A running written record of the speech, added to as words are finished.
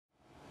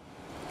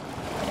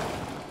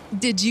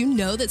Did you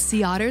know that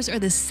sea otters are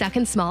the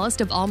second smallest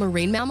of all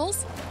marine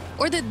mammals?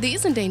 Or that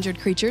these endangered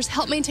creatures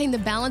help maintain the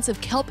balance of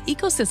kelp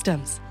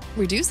ecosystems,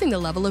 reducing the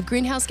level of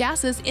greenhouse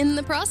gases in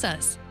the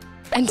process?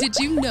 And did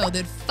you know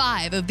that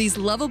 5 of these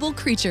lovable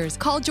creatures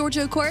call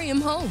Georgia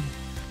Aquarium home?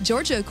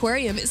 Georgia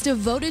Aquarium is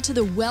devoted to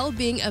the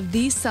well-being of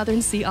these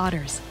southern sea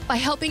otters by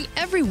helping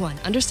everyone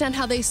understand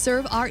how they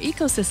serve our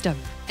ecosystem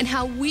and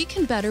how we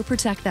can better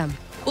protect them.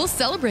 We'll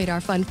celebrate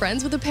our fun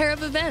friends with a pair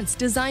of events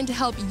designed to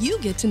help you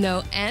get to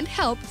know and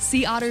help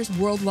sea otters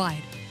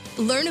worldwide.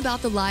 Learn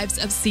about the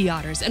lives of sea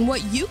otters and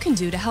what you can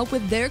do to help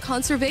with their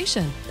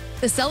conservation.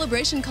 The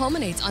celebration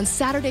culminates on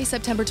Saturday,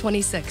 September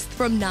 26th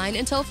from 9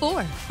 until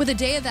 4, with a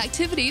day of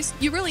activities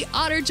you really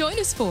ought to join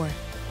us for.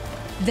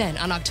 Then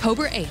on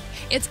October 8th,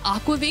 it's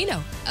Aqua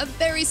Vino, a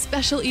very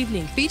special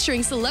evening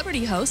featuring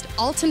celebrity host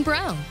Alton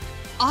Brown.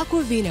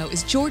 Aqua Vino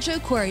is Georgia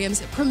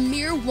Aquarium's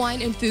premier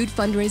wine and food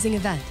fundraising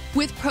event,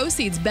 with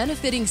proceeds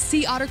benefiting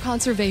sea otter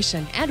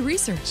conservation and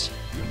research.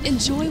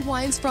 Enjoy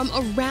wines from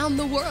around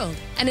the world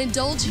and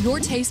indulge your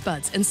taste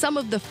buds in some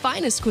of the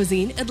finest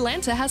cuisine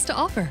Atlanta has to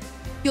offer.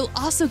 You'll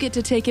also get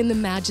to take in the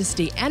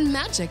majesty and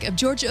magic of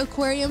Georgia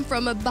Aquarium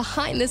from a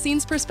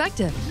behind-the-scenes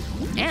perspective,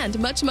 and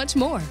much, much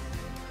more.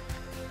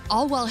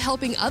 All while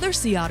helping other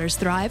sea otters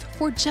thrive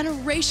for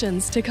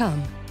generations to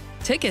come.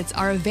 Tickets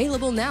are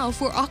available now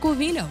for Aqua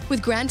Vino,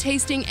 with grand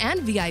tasting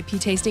and VIP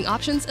tasting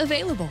options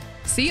available.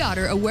 Sea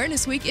Otter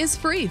Awareness Week is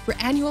free for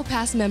annual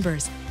pass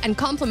members and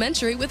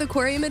complimentary with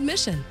aquarium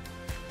admission.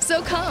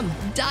 So come,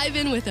 dive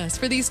in with us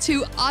for these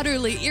 2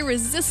 utterly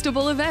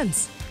irresistible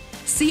events.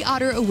 Sea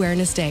Otter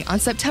Awareness Day on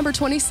September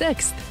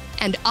 26th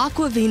and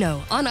Aqua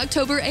Vino on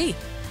October 8th.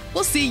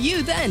 We'll see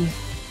you then.